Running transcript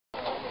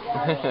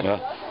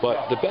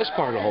But the best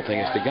part of the whole thing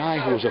is the guy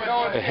who was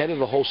ahead of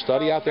the whole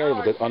study out there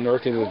with the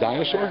unearthing of the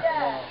dinosaur.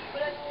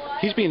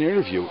 He's being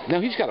interviewed. Now,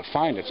 he's got a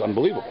find that's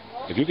unbelievable.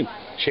 If you can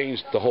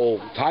change the whole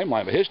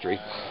timeline of history,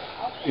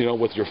 you know,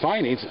 with your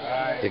findings,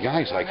 the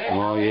guy's like,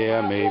 well,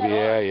 yeah, maybe,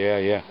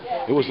 yeah.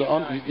 It was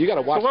you got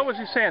to watch. So what was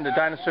he saying? The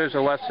dinosaurs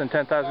are less than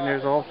 10,000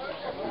 years old?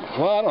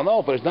 Well, I don't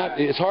know, but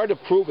it's hard to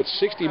prove it's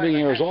 60 million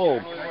years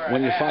old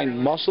when you find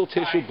muscle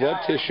tissue,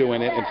 blood tissue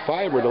in it, and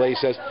fiber that he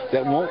says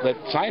that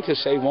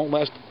scientists say won't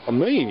last 1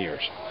 million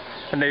years.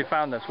 And they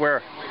found this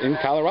where? In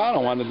Colorado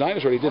on the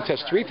dinosaur. They did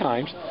tests 3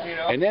 times,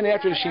 and then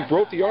after she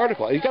wrote the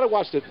article, you got to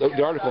watch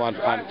the article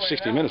on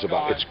 60 Minutes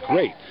about it. It's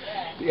great.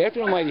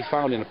 After the lady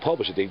found it and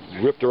published it, they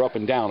ripped her up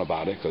and down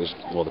about it because,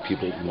 well, the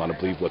people want to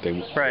believe what they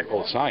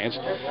old science.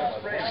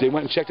 They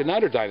went and checked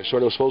another dinosaur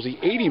that was supposedly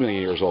 80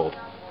 million years old,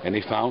 and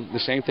they found the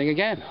same thing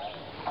again.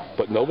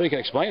 But nobody can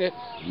explain it.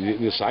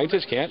 The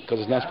scientists can't because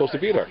it's not supposed to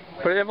be there.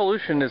 But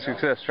evolution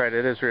exists, right?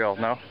 It is real,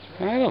 no?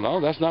 I don't know.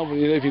 That's not.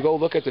 If you go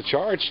look at the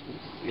charts,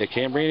 the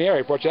Cambrian era,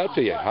 I brought it up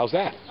to you. How's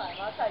that?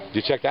 Did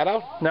you check that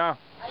out? No.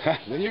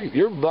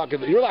 You're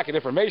lacking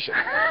information.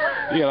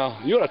 You know,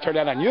 you ought to turn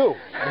that on you.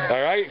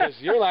 All right, because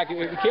you're lacking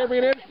the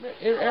Cambrian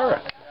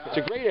era. It's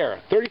a great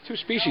era. 32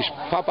 species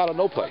pop out of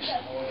no place.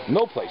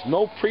 No place.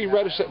 No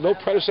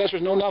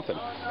predecessors, no nothing.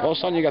 All of a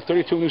sudden you got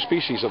 32 new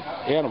species of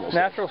animals.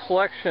 Natural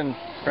selection,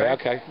 right?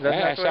 Okay.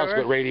 That sounds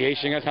good.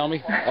 Radiation, you're gonna tell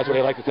me? That's what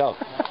they like to tell.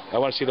 I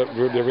want to see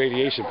the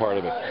radiation part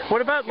of it.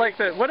 What about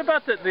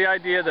the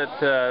idea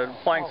that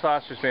flying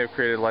saucers may have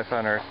created life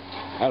on Earth?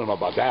 I don't know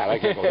about that. I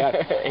can't go that.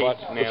 But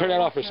we'll turn that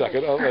off for a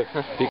second.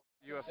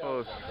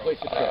 UFOs.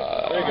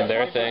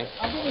 Their thing.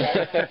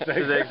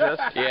 Do they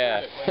exist?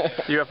 Yeah.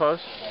 UFOs?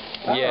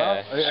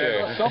 Yeah,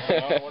 sure.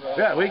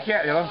 Yeah, we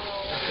can't, you know.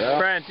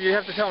 Brian, you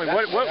have to tell me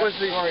what was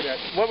the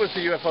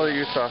UFO that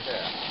you saw?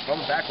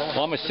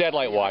 Well, I'm a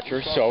satellite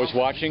watcher, so I was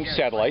watching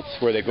satellites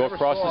where they go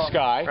across the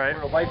sky,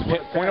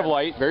 point of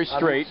light, very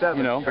straight,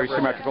 you know, very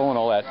symmetrical and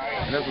all that.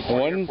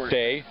 One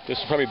day, this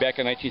was probably back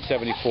in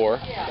 1974,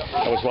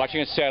 I was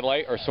watching a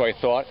satellite, or so I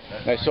thought,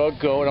 and I saw it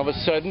go, and all of a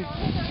sudden,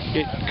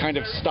 it kind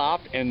of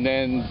stopped and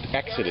then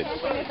exited.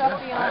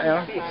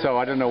 So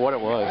I don't know what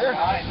it was.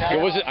 It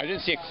wasn't. I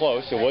didn't see it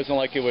close. It wasn't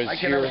like it was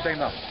here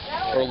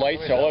or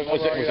lights. All it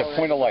was a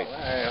point of light.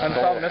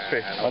 Unsolved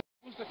mystery. What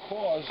was the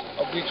cause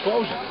of the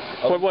explosion?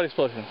 What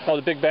explosion? Oh,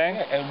 the Big Bang?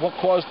 Yeah, and what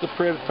caused the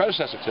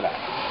predecessor to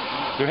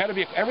that? There had to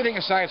be. Everything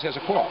in science has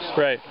a cause.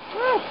 Right.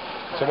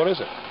 So what is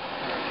it?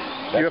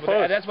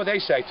 UFOs. That's what they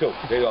say too.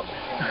 They don't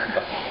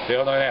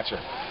know an answer.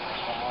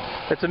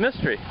 It's a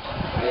mystery.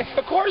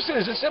 Of course it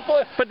is. It's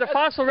simple. But the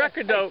fossil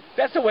record, though.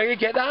 That's the way of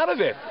getting out of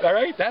it. All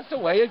right. That's the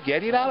way of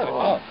getting out of it.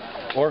 Oh.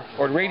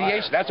 Or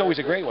radiation. That's always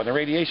a great one. The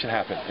radiation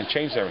happened and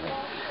changed everything.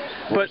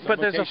 But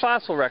there's a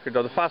fossil record,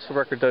 though. The fossil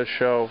record does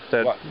show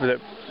that the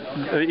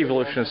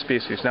evolution of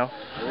species. No.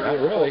 Not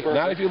really.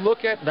 Not if you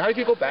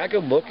go back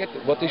and look at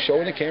what they show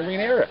in the Cambrian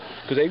era,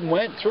 because they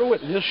went through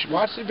it and just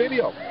watch the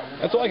video.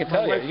 That's all I can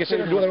tell you. You can sit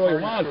there and do whatever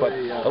you want, but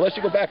unless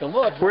you go back and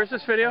look. Where's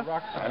this video?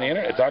 On the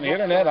internet. It's on the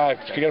internet. I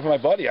get it from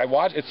my buddy. I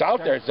watch. It's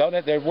out there. It's out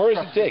there. Where is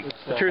the dig?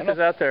 The truth is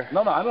out there.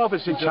 No, I don't know if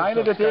it's in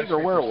China to dig or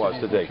where it was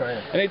to dig.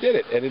 And they did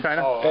it. And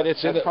China. And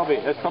it's that's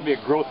probably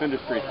a growth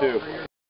industry too.